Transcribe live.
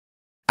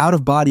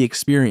out-of-body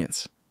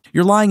experience.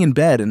 You're lying in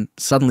bed and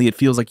suddenly it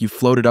feels like you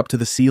floated up to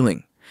the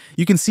ceiling.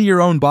 You can see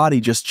your own body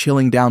just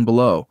chilling down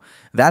below.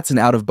 That's an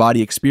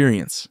out-of-body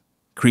experience.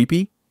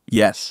 Creepy?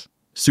 Yes.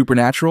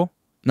 Supernatural?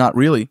 Not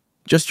really.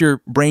 Just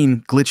your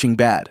brain glitching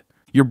bad.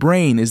 Your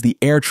brain is the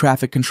air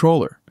traffic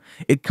controller.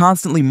 It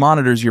constantly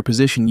monitors your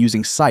position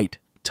using sight,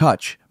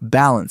 touch,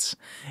 balance,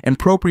 and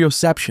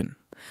proprioception.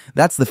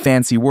 That's the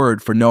fancy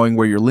word for knowing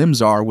where your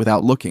limbs are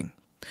without looking.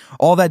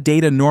 All that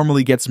data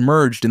normally gets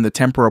merged in the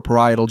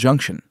temporoparietal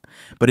junction.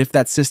 But if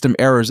that system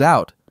errors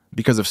out,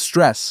 because of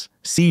stress,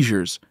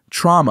 seizures,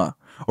 trauma,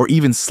 or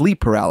even sleep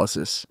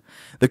paralysis,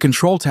 the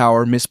control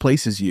tower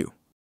misplaces you.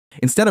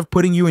 Instead of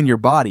putting you in your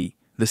body,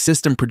 the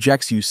system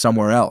projects you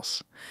somewhere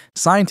else.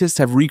 Scientists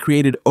have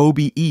recreated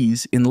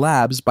OBEs in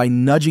labs by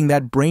nudging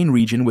that brain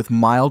region with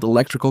mild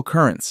electrical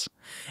currents.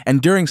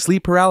 And during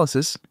sleep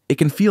paralysis, it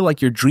can feel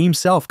like your dream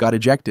self got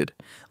ejected,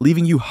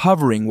 leaving you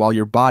hovering while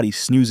your body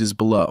snoozes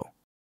below.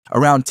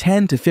 Around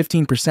 10 to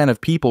 15%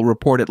 of people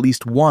report at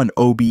least one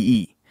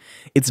OBE.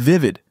 It's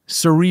vivid,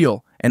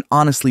 surreal, and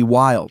honestly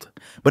wild,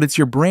 but it's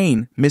your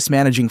brain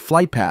mismanaging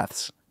flight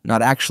paths,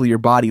 not actually your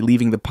body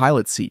leaving the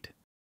pilot seat.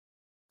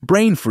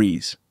 Brain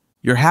freeze.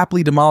 You're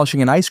happily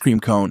demolishing an ice cream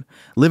cone,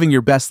 living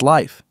your best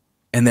life,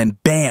 and then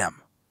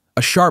bam!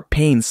 A sharp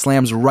pain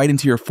slams right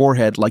into your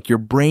forehead like your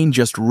brain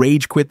just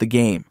rage quit the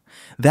game.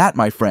 That,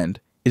 my friend,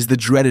 is the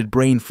dreaded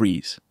brain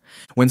freeze.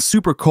 When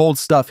super cold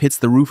stuff hits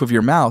the roof of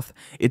your mouth,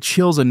 it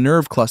chills a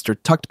nerve cluster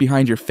tucked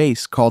behind your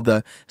face called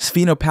the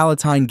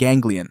sphenopalatine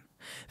ganglion.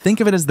 Think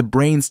of it as the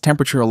brain's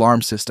temperature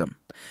alarm system.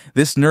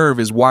 This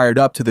nerve is wired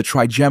up to the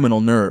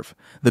trigeminal nerve,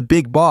 the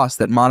big boss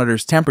that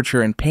monitors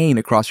temperature and pain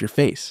across your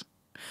face.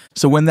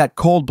 So when that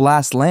cold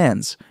blast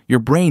lands, your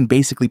brain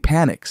basically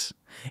panics.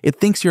 It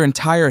thinks your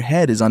entire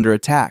head is under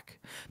attack.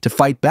 To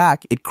fight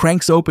back, it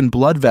cranks open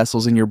blood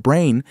vessels in your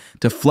brain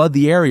to flood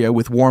the area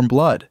with warm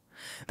blood.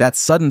 That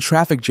sudden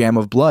traffic jam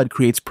of blood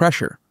creates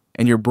pressure,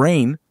 and your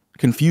brain,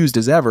 confused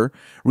as ever,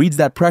 reads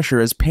that pressure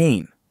as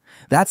pain.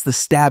 That's the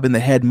stab in the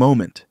head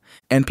moment.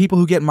 And people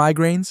who get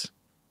migraines?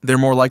 They're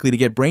more likely to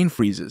get brain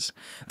freezes,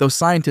 though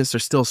scientists are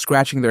still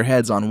scratching their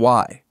heads on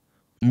why.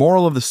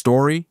 Moral of the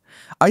story?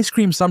 Ice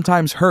cream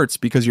sometimes hurts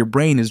because your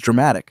brain is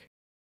dramatic.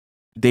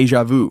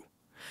 Déjà vu.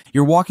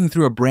 You're walking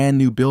through a brand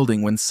new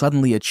building when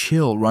suddenly a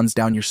chill runs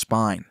down your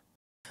spine.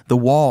 The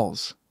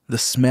walls, the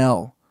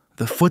smell,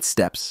 the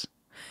footsteps.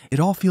 It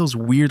all feels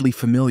weirdly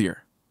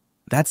familiar.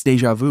 That's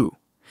déjà vu.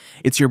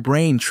 It's your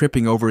brain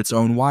tripping over its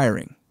own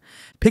wiring.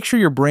 Picture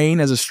your brain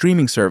as a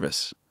streaming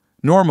service.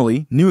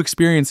 Normally, new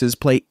experiences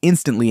play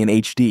instantly in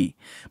HD,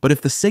 but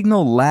if the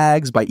signal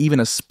lags by even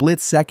a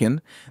split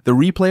second, the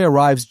replay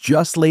arrives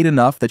just late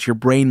enough that your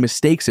brain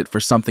mistakes it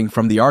for something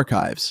from the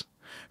archives.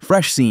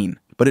 Fresh scene,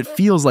 but it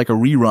feels like a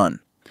rerun.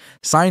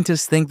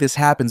 Scientists think this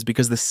happens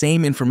because the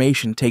same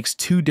information takes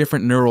two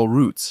different neural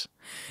routes.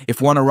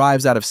 If one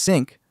arrives out of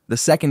sync, the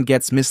second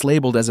gets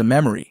mislabeled as a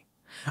memory.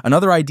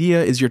 Another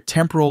idea is your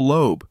temporal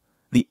lobe,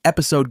 the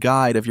episode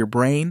guide of your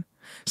brain,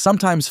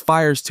 sometimes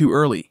fires too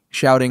early,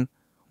 shouting,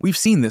 "We've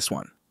seen this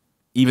one,"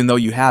 even though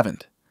you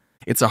haven't.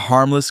 It's a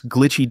harmless,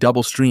 glitchy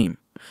double stream,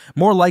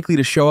 more likely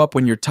to show up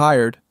when you're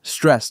tired,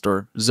 stressed,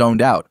 or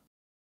zoned out.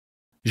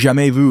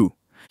 Jamais Vu.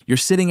 You're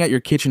sitting at your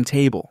kitchen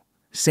table,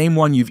 same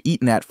one you've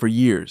eaten at for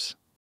years.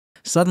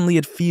 Suddenly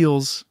it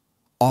feels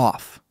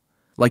off,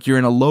 like you're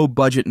in a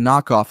low-budget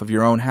knockoff of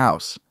your own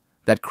house.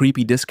 That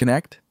creepy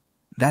disconnect?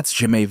 That's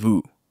Jamais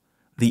Vu,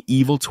 the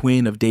evil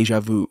twin of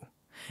déjà vu.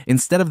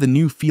 Instead of the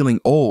new feeling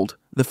old,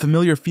 the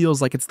familiar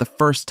feels like it's the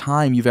first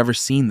time you've ever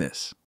seen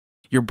this.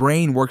 Your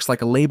brain works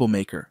like a label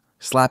maker,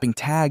 slapping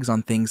tags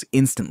on things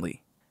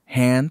instantly.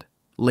 Hand,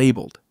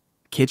 labeled.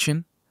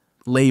 Kitchen,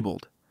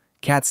 labeled.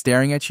 Cat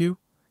staring at you,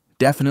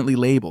 definitely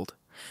labeled.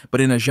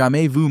 But in a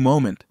jamais vu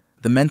moment,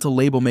 the mental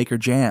label maker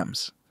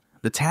jams.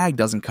 The tag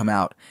doesn't come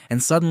out,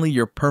 and suddenly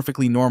your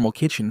perfectly normal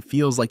kitchen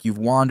feels like you've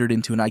wandered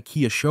into an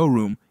IKEA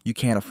showroom you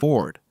can't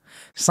afford.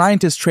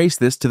 Scientists trace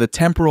this to the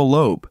temporal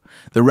lobe,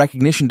 the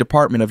recognition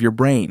department of your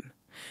brain.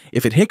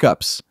 If it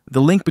hiccups,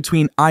 the link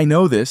between "I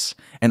know this"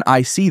 and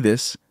 "I see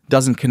this"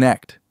 doesn't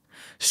connect.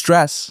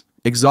 Stress,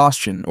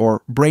 exhaustion,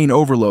 or brain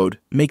overload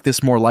make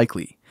this more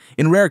likely.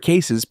 In rare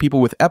cases, people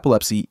with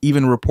epilepsy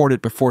even report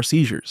it before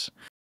seizures.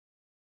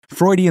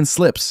 Freudian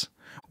slips.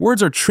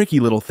 Words are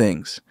tricky little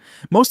things.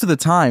 Most of the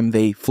time,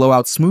 they flow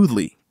out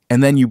smoothly,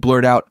 and then you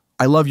blurt out,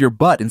 "I love your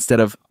butt" instead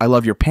of "I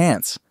love your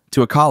pants"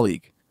 to a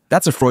colleague.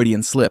 That's a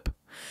Freudian slip.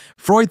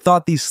 Freud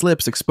thought these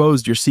slips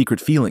exposed your secret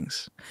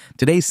feelings.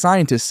 Today's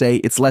scientists say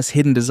it's less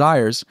hidden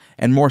desires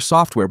and more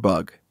software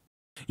bug.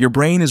 Your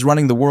brain is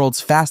running the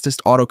world's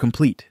fastest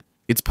autocomplete.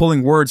 It's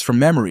pulling words from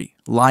memory,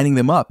 lining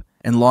them up,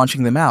 and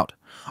launching them out,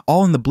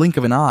 all in the blink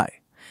of an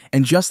eye.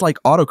 And just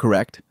like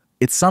autocorrect,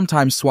 it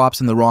sometimes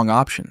swaps in the wrong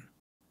option.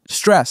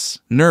 Stress,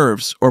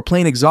 nerves, or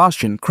plain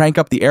exhaustion crank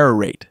up the error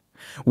rate.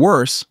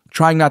 Worse,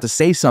 trying not to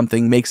say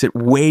something makes it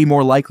way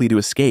more likely to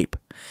escape.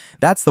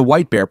 That's the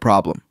white bear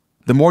problem.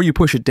 The more you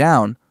push it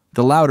down,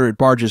 the louder it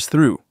barges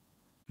through.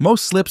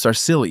 Most slips are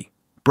silly,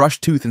 brush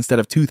tooth instead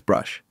of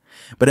toothbrush.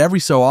 But every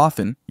so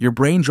often, your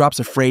brain drops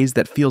a phrase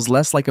that feels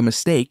less like a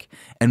mistake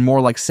and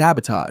more like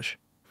sabotage.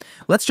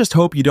 Let's just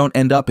hope you don't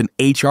end up in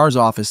HR's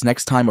office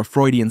next time a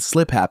Freudian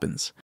slip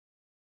happens.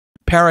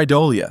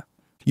 Pareidolia.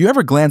 You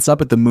ever glance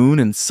up at the moon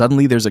and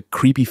suddenly there's a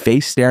creepy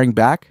face staring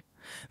back?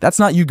 That's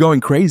not you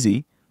going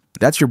crazy.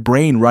 That's your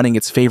brain running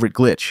its favorite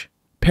glitch.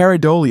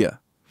 Pareidolia.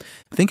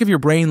 Think of your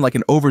brain like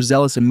an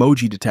overzealous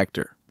emoji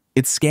detector.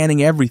 It's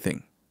scanning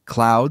everything.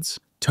 Clouds,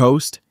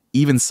 toast,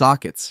 even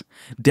sockets,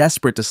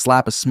 desperate to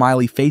slap a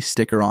smiley face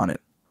sticker on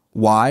it.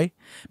 Why?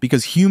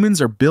 Because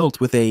humans are built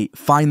with a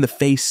find the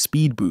face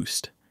speed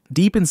boost.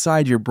 Deep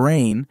inside your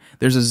brain,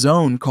 there's a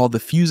zone called the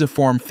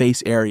fusiform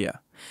face area.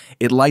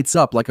 It lights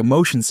up like a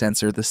motion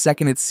sensor the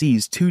second it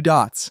sees two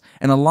dots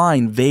and a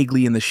line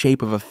vaguely in the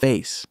shape of a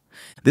face.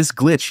 This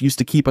glitch used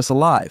to keep us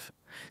alive.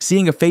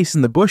 Seeing a face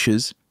in the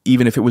bushes,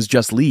 even if it was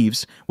just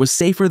leaves, was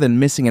safer than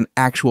missing an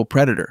actual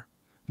predator.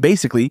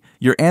 Basically,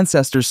 your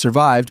ancestors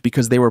survived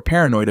because they were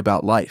paranoid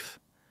about life.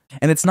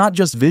 And it's not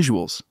just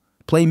visuals.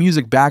 Play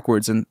music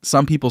backwards and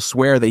some people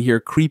swear they hear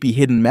creepy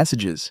hidden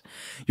messages.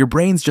 Your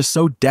brain's just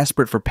so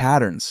desperate for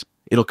patterns,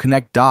 it'll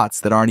connect dots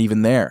that aren't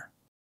even there.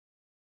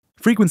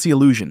 Frequency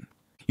illusion.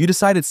 You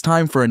decide it's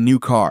time for a new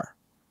car.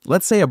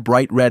 Let's say a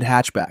bright red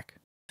hatchback.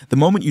 The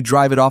moment you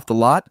drive it off the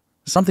lot,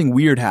 something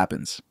weird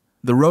happens.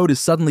 The road is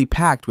suddenly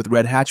packed with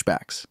red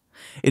hatchbacks.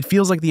 It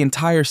feels like the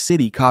entire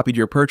city copied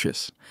your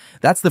purchase.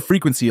 That's the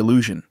frequency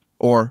illusion,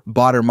 or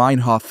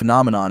Baader-Meinhof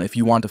phenomenon if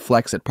you want to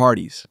flex at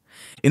parties.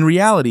 In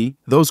reality,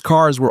 those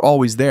cars were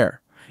always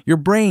there. Your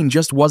brain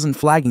just wasn't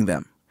flagging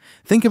them.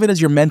 Think of it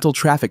as your mental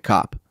traffic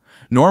cop.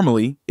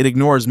 Normally, it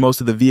ignores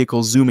most of the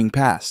vehicles zooming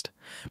past.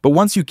 But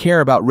once you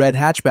care about red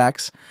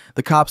hatchbacks,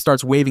 the cop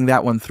starts waving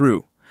that one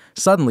through.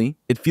 Suddenly,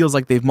 it feels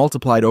like they've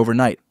multiplied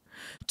overnight.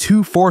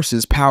 Two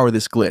forces power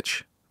this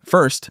glitch.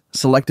 First,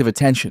 selective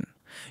attention.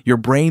 Your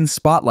brain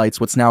spotlights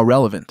what's now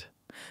relevant.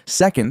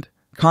 Second,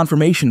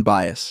 confirmation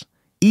bias.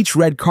 Each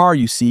red car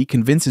you see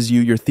convinces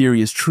you your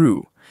theory is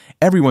true.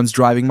 Everyone's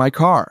driving my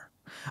car.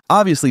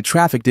 Obviously,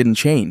 traffic didn't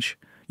change.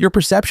 Your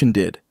perception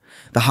did.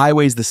 The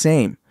highway's the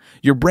same.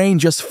 Your brain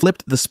just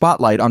flipped the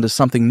spotlight onto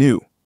something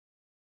new.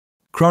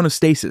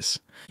 Chronostasis.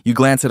 You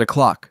glance at a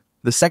clock.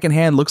 The second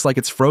hand looks like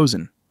it's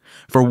frozen.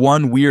 For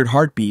one weird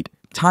heartbeat,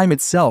 time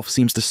itself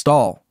seems to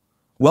stall.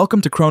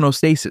 Welcome to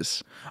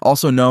chronostasis,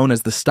 also known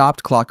as the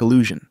stopped clock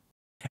illusion.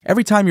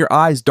 Every time your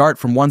eyes dart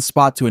from one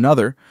spot to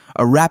another,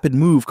 a rapid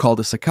move called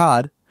a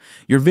saccade,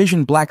 your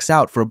vision blacks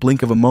out for a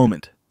blink of a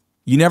moment.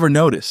 You never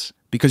notice,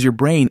 because your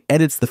brain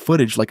edits the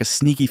footage like a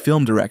sneaky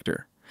film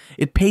director.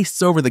 It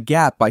pastes over the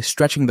gap by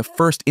stretching the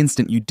first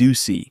instant you do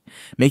see,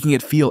 making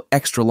it feel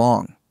extra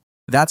long.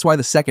 That's why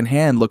the second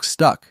hand looks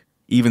stuck,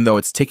 even though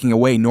it's ticking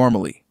away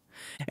normally.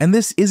 And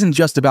this isn't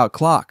just about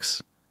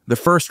clocks. The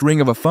first ring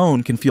of a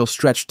phone can feel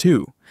stretched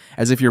too,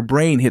 as if your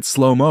brain hit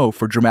slow-mo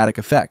for dramatic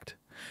effect.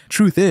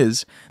 Truth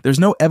is, there's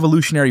no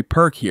evolutionary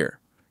perk here.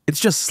 It's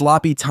just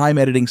sloppy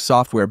time-editing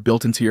software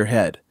built into your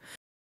head.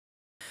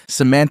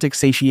 Semantic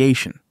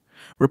satiation.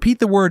 Repeat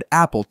the word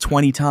apple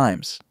 20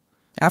 times.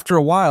 After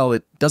a while,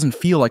 it doesn't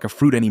feel like a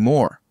fruit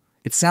anymore.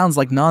 It sounds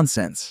like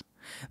nonsense.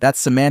 That's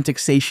semantic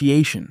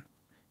satiation,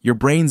 your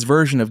brain's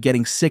version of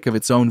getting sick of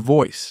its own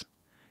voice.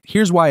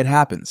 Here's why it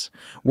happens.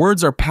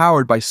 Words are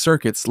powered by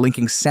circuits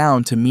linking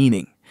sound to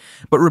meaning.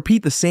 But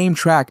repeat the same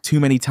track too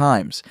many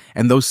times,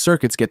 and those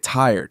circuits get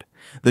tired.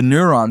 The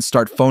neurons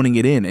start phoning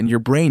it in, and your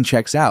brain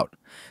checks out.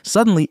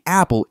 Suddenly,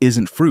 apple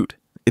isn't fruit.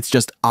 It's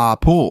just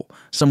pull,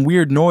 some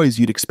weird noise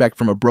you'd expect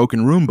from a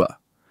broken Roomba.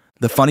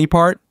 The funny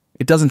part?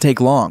 It doesn't take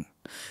long.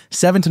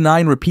 7 to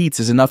 9 repeats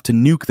is enough to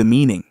nuke the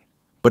meaning.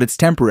 But it's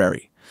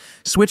temporary.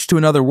 Switch to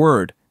another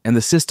word, and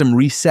the system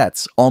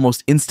resets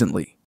almost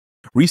instantly.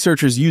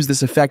 Researchers use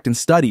this effect in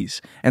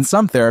studies, and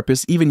some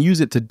therapists even use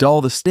it to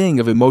dull the sting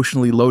of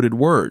emotionally loaded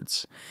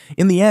words.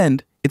 In the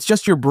end, it's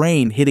just your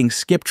brain hitting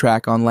skip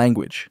track on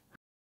language.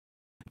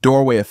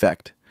 Doorway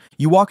effect.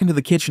 You walk into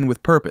the kitchen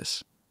with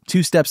purpose.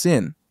 2 steps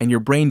in, and your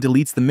brain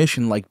deletes the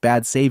mission like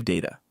bad save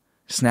data.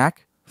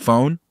 Snack?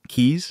 Phone?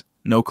 Keys?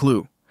 No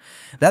clue.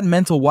 That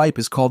mental wipe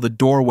is called the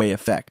doorway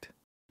effect.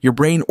 Your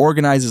brain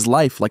organizes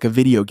life like a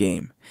video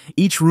game.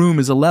 Each room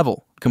is a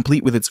level,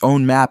 complete with its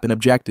own map and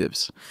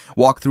objectives.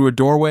 Walk through a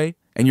doorway,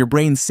 and your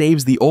brain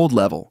saves the old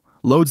level,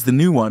 loads the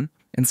new one,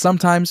 and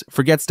sometimes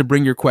forgets to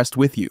bring your quest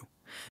with you.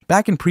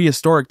 Back in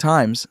prehistoric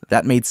times,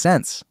 that made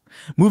sense.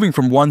 Moving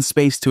from one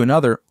space to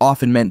another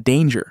often meant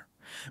danger.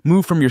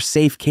 Move from your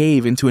safe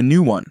cave into a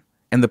new one,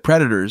 and the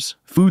predators,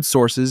 food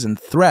sources, and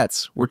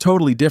threats were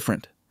totally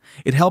different.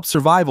 It helped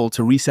survival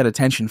to reset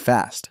attention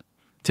fast.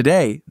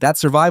 Today, that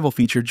survival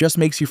feature just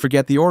makes you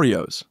forget the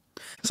Oreos.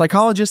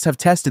 Psychologists have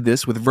tested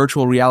this with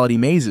virtual reality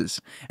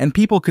mazes, and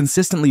people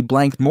consistently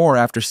blanked more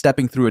after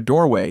stepping through a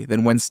doorway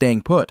than when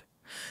staying put.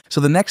 So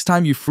the next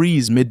time you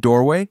freeze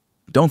mid-doorway,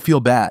 don't feel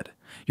bad.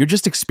 You're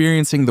just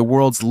experiencing the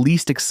world's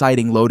least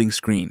exciting loading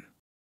screen.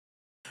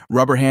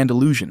 Rubber hand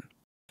illusion.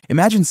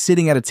 Imagine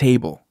sitting at a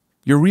table.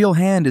 Your real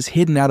hand is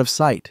hidden out of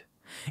sight.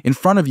 In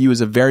front of you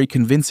is a very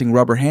convincing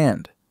rubber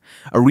hand.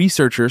 A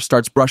researcher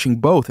starts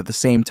brushing both at the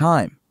same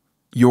time.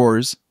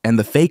 yours, and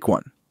the fake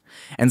one.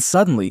 And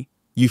suddenly,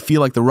 you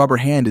feel like the rubber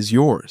hand is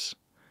yours.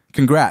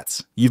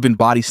 Congrats, you've been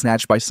body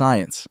snatched by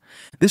science.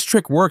 This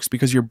trick works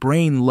because your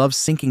brain loves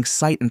syncing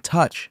sight and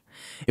touch.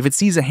 If it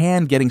sees a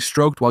hand getting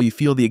stroked while you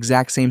feel the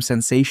exact same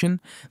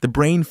sensation, the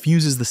brain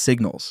fuses the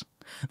signals.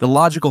 The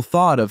logical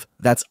thought of,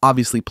 "that's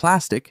obviously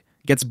plastic,"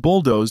 gets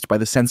bulldozed by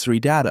the sensory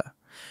data.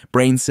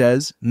 Brain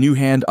says, "new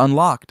hand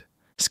unlocked."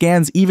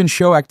 Scans even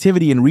show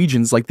activity in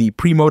regions like the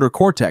premotor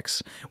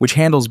cortex, which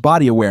handles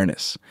body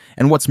awareness.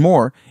 And what's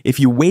more, if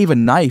you wave a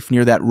knife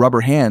near that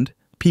rubber hand,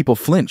 people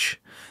flinch.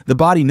 The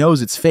body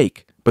knows it's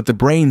fake, but the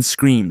brain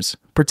screams,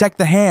 "protect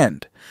the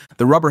hand!"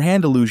 The rubber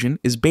hand illusion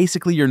is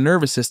basically your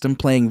nervous system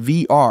playing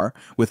VR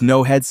with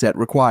no headset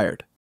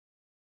required.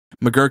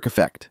 McGurk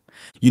Effect.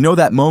 You know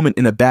that moment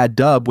in a bad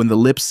dub when the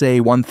lips say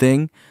one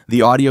thing,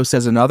 the audio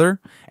says another,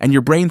 and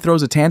your brain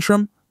throws a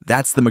tantrum?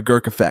 That's the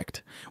McGurk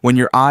Effect, when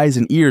your eyes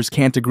and ears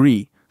can't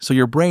agree, so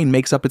your brain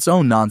makes up its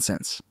own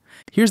nonsense.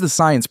 Here's the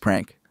science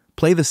prank.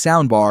 Play the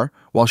soundbar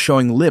while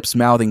showing lips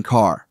mouthing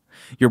car.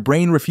 Your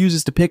brain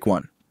refuses to pick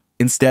one.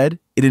 Instead,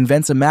 it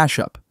invents a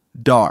mashup,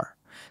 DAR.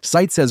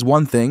 Sight says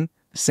one thing,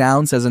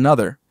 sound says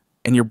another,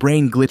 and your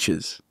brain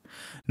glitches.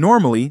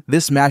 Normally,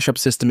 this mashup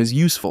system is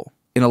useful.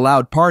 In a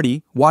loud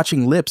party,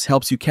 watching lips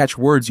helps you catch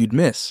words you'd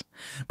miss.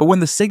 But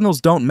when the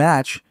signals don't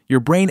match, your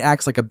brain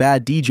acts like a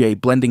bad DJ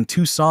blending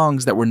two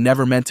songs that were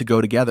never meant to go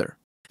together.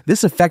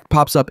 This effect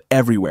pops up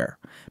everywhere.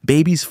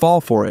 Babies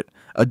fall for it.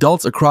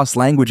 Adults across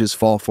languages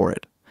fall for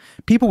it.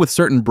 People with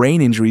certain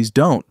brain injuries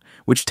don't,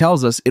 which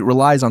tells us it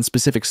relies on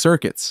specific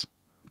circuits.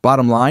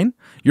 Bottom line,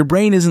 your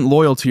brain isn't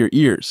loyal to your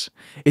ears.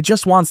 It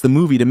just wants the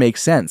movie to make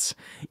sense,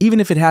 even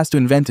if it has to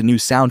invent a new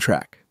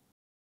soundtrack.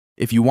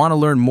 If you want to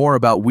learn more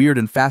about weird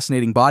and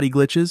fascinating body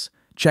glitches,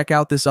 check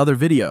out this other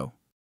video.